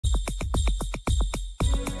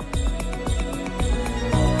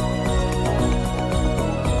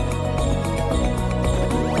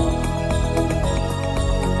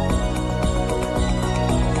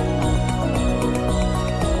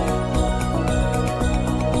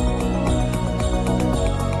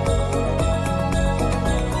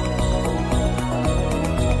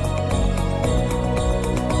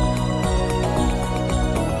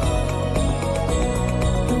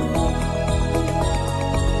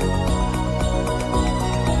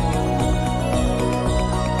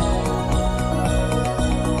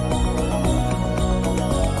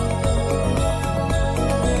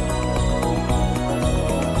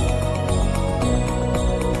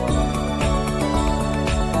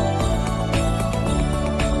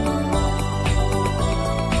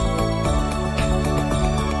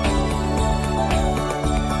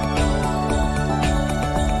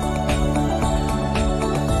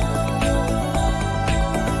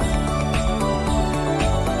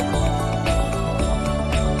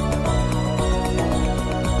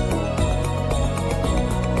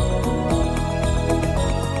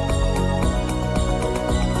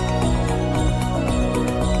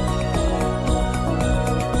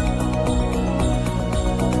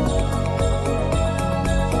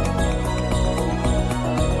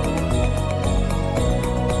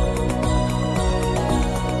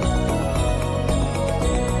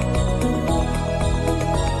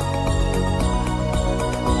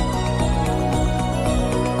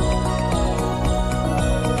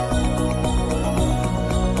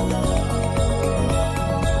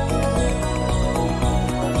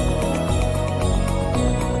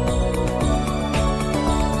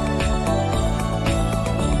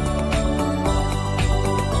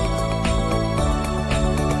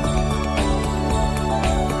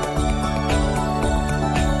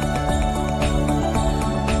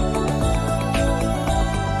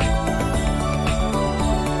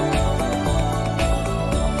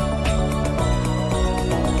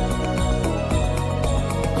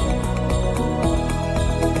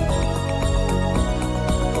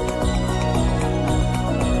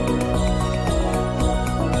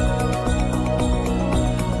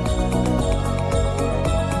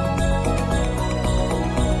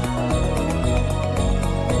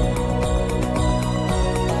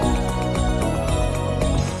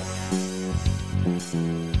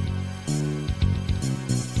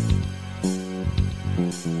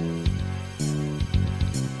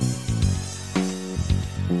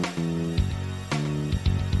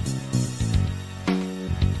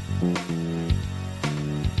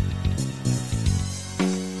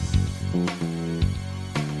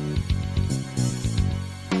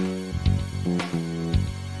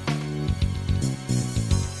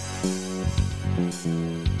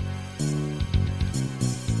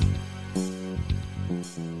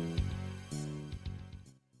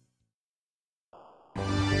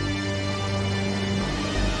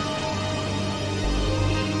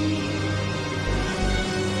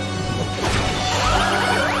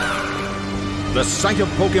The sight of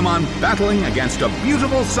Pokémon battling against a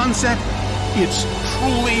beautiful sunset, it's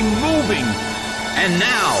truly moving. And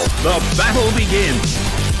now, the battle begins.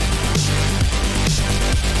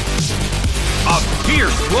 A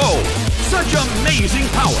fierce blow, such amazing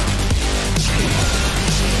power.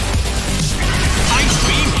 Ice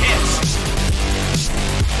beam hits.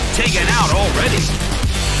 Taken out already.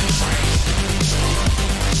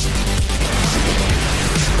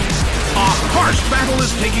 A harsh battle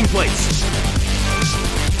is taking place.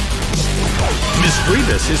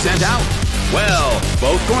 Misdreavus is sent out. Well,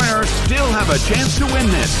 both corners still have a chance to win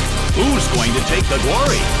this. Who's going to take the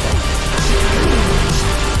glory?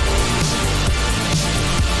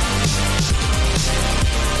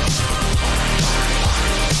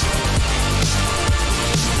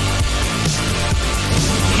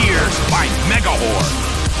 Here's by Megahorn.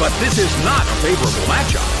 But this is not a favorable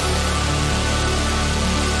matchup.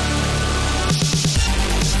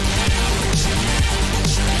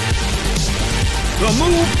 The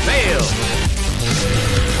move failed.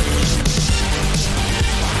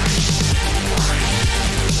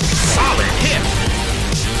 Solid hit.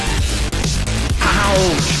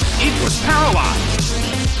 Ouch! It was paralyzed.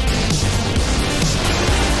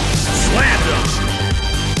 Slammed him.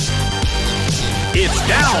 It's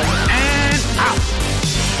down and out.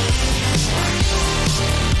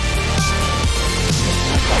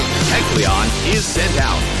 Kecleon is sent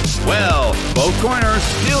out. Well, both corners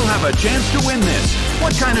still have a chance to win this.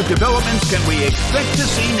 What kind of developments can we expect to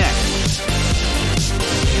see next?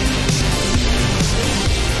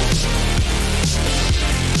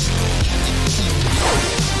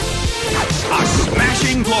 A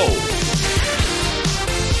smashing blow.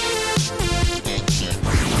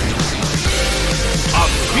 A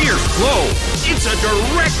fierce blow. It's a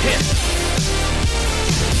direct hit.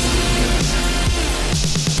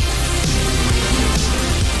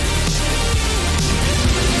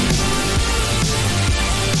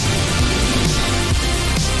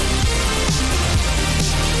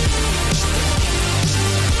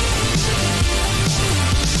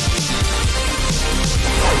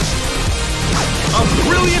 A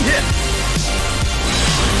brilliant hit!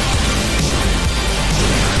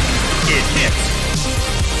 It hits!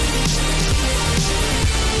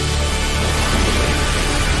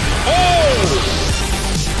 Oh!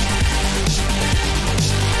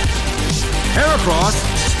 Heracross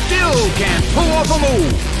still can't pull off a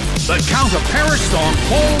move! The count of Perish Storm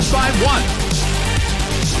falls by 1.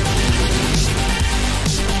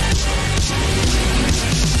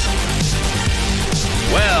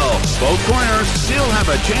 Well, both corners still have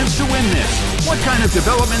a chance to win this. What kind of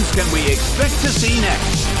developments can we expect to see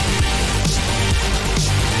next?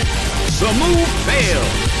 The move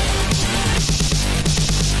failed.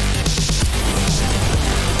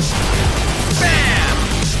 Bam!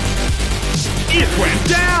 It went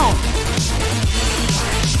down!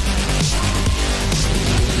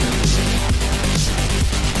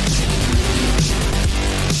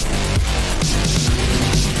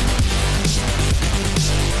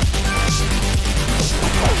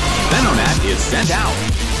 Venonat is sent out.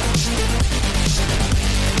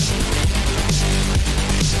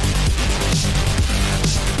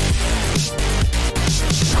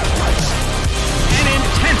 An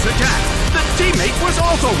intense attack. The teammate was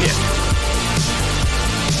also hit.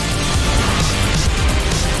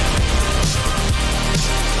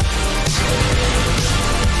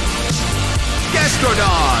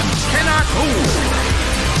 Gastrodon cannot move.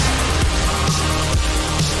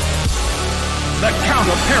 The count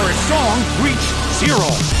of Perish Song reached 0.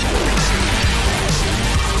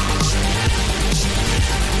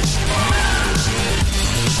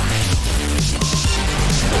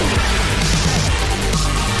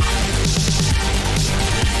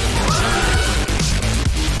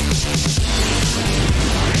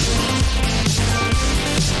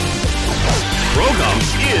 Croagunk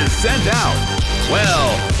is sent out.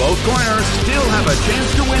 Well, both corners still have a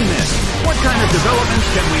chance to win this. What kind of developments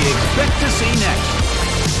can we expect to see next?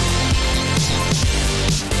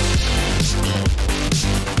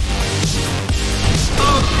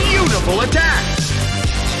 powerful attack.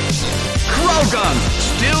 Croagunk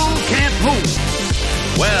still can't move.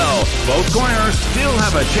 Well, both corners still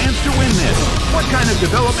have a chance to win this. What kind of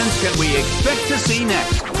developments can we expect to see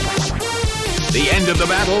next? The end of the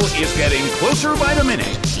battle is getting closer by the minute.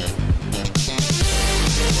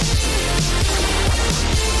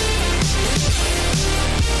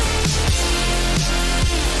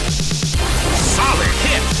 Solid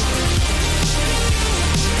hit.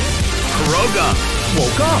 Croagunk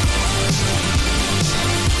woke up.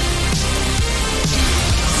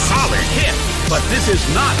 Solid hit, but this is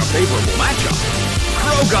not a favorable matchup.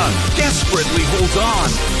 Croagunk desperately holds on.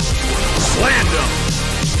 Slammed him.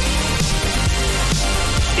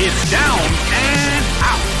 It's down and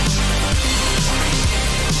out.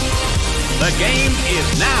 The game is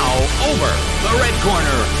now over. The red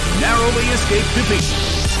corner narrowly escaped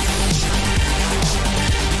defeat.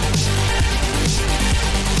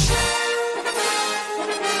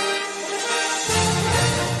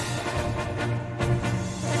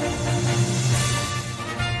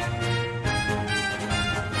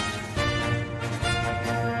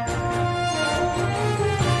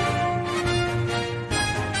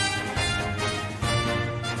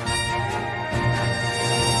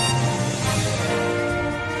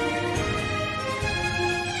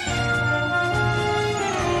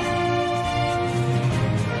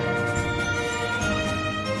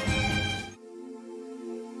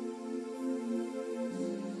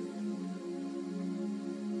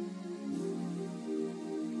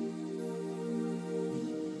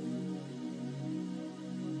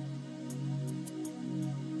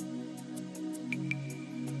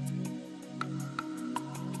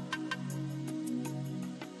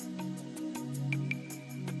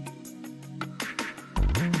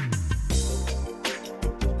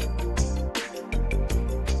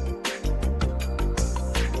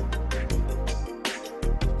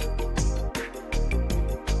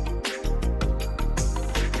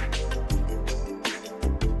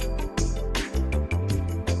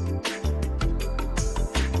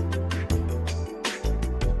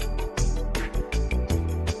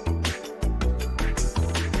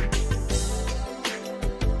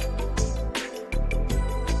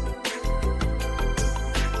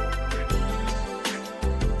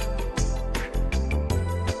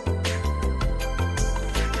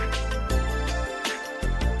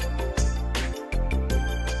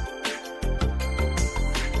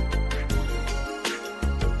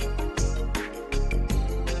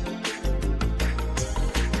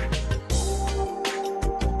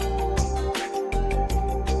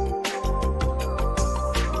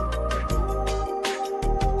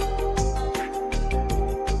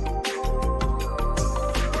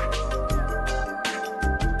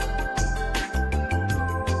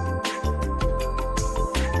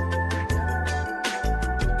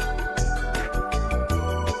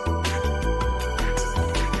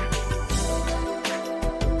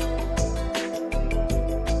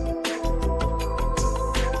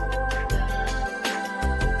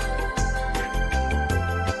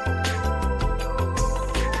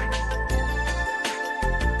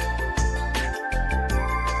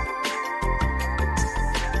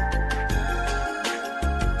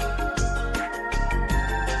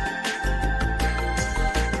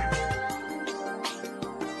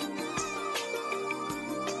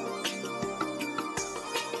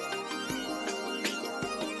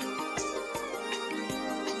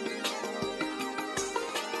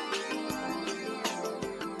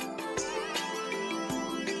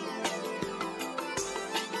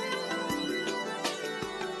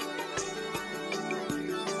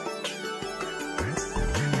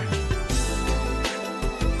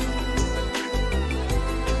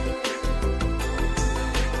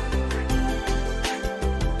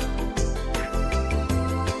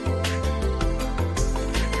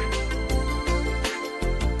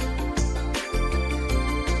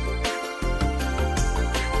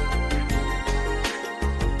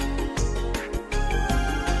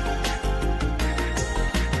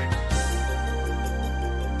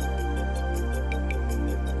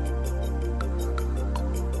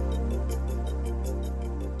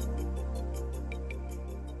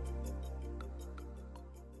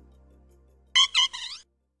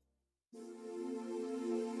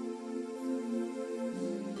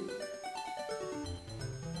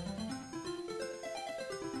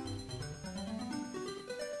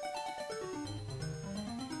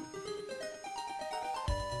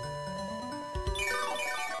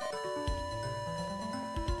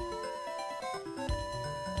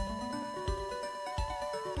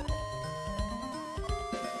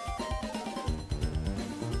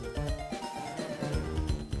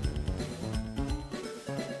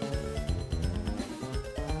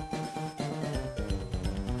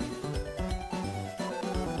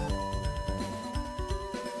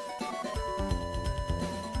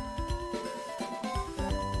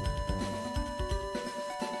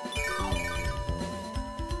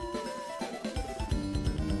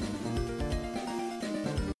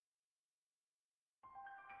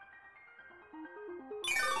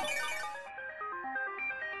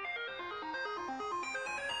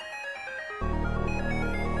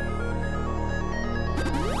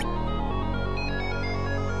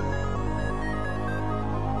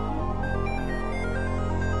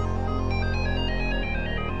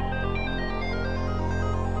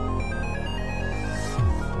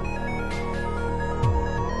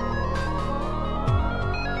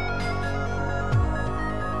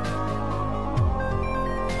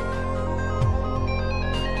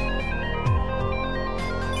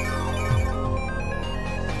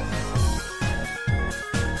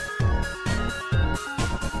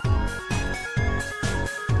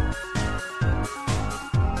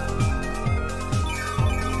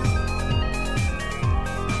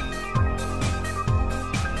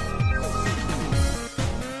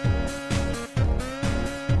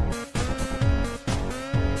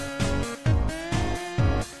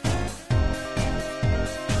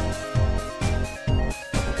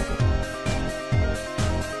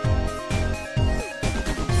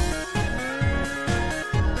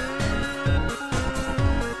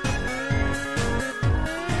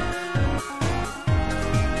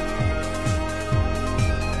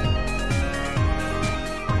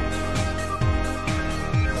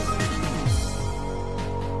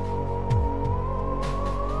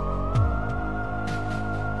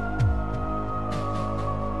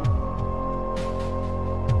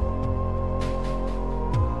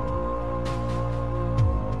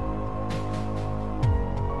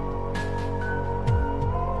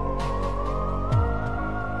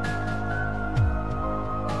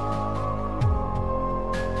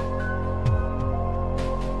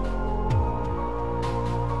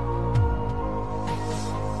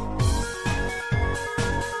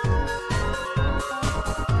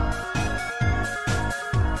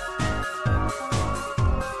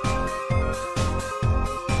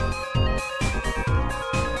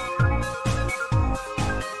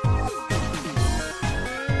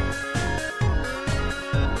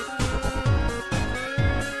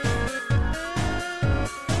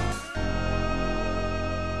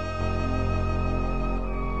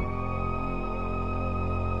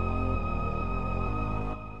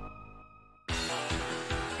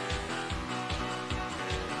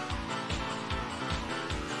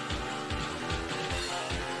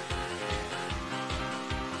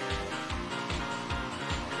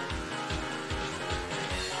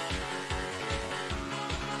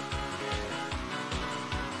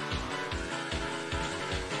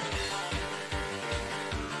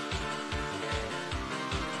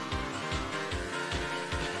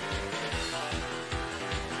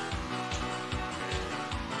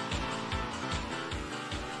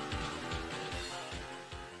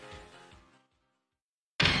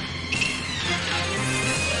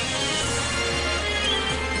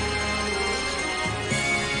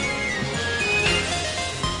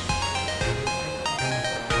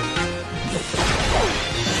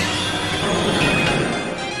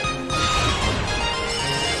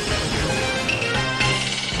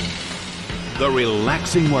 The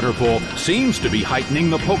relaxing waterfall seems to be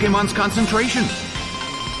heightening the Pokemon's concentration.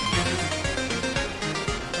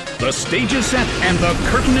 The stage is set and the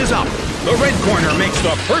curtain is up. The red corner makes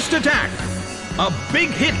the first attack. A big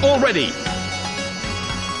hit already.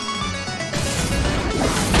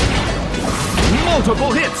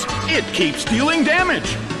 Multiple hits. It keeps dealing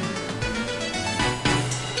damage.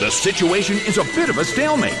 The situation is a bit of a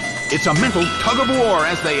stalemate. It's a mental tug of war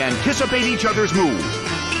as they anticipate each other's move.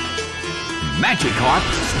 Magikarp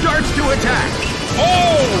starts to attack.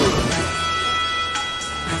 Oh!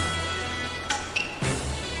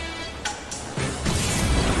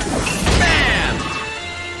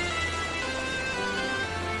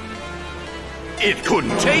 It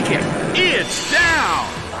couldn't take it. It's down.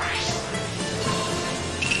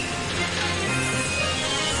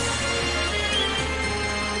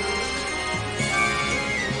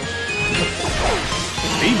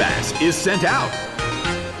 Feebas is sent out.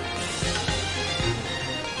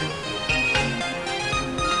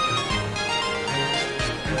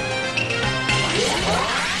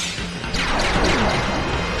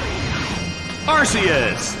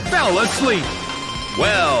 Arceus fell asleep.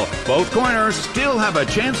 Well, both corners still have a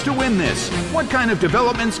chance to win this. What kind of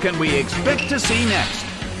developments can we expect to see next?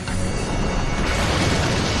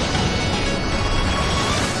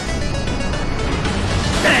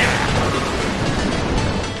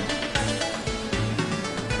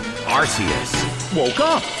 Arceus woke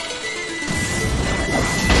up.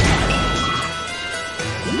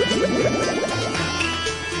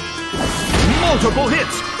 Multiple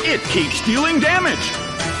hits. It keeps dealing damage.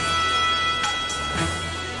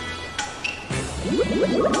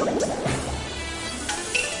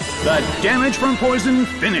 The damage from poison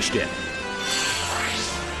finished it.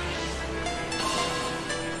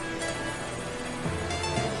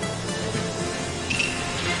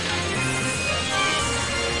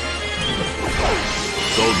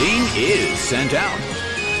 Goldeen is sent out.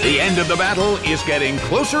 The end of the battle is getting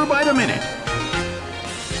closer by the minute.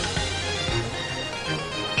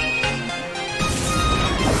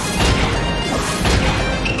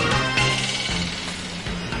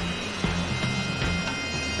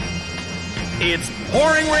 It's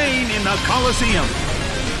pouring rain in the Colosseum.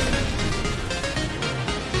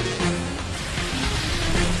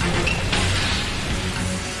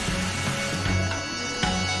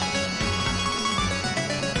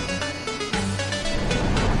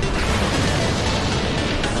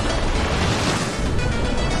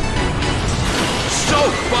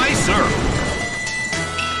 Soaked by surf.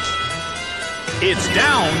 It's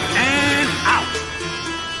down and out.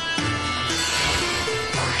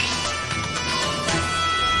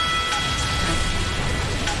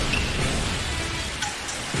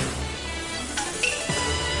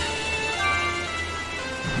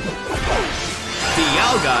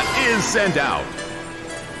 Dialga is sent out.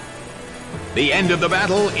 The end of the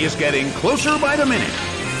battle is getting closer by the minute.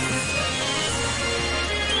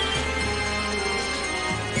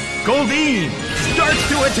 Goldeen starts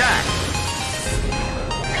to attack.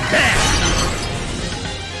 Bam!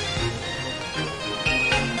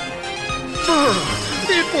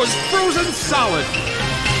 It was frozen solid.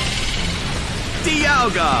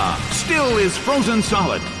 Dialga still is frozen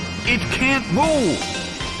solid. It can't move.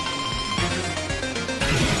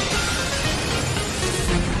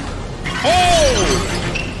 Oh!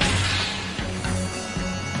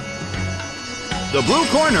 The blue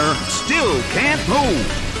corner still can't move.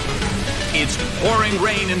 It's pouring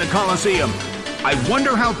rain in the Colosseum. I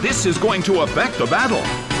wonder how this is going to affect the battle.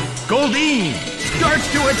 Goldeen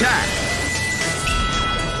starts to attack.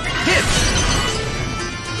 Hits.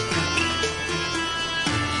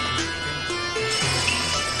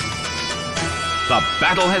 The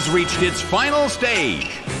battle has reached its final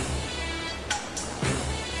stage.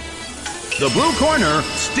 The blue corner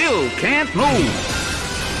still can't move.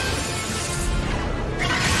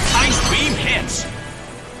 Ice beam hits.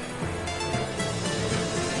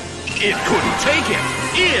 It couldn't take it.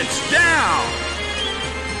 It's down.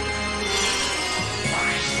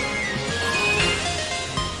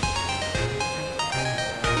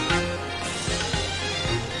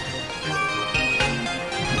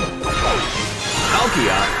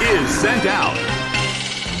 Palkia is sent out.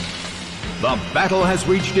 The battle has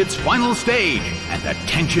reached its final stage, and the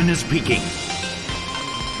tension is peaking.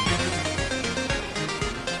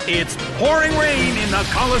 It's pouring rain in the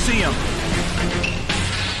Colosseum.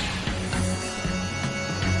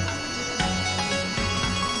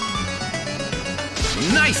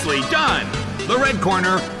 Nicely done! The red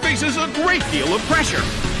corner faces a great deal of pressure.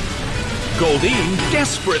 Goldeen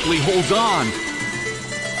desperately holds on.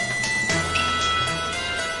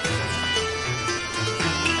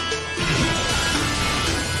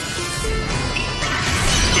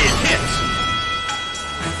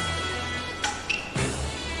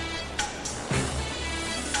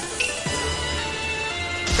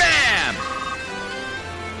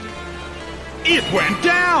 went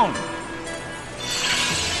down!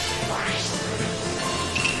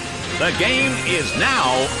 The game is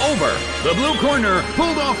now over. The blue corner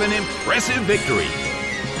pulled off an impressive victory.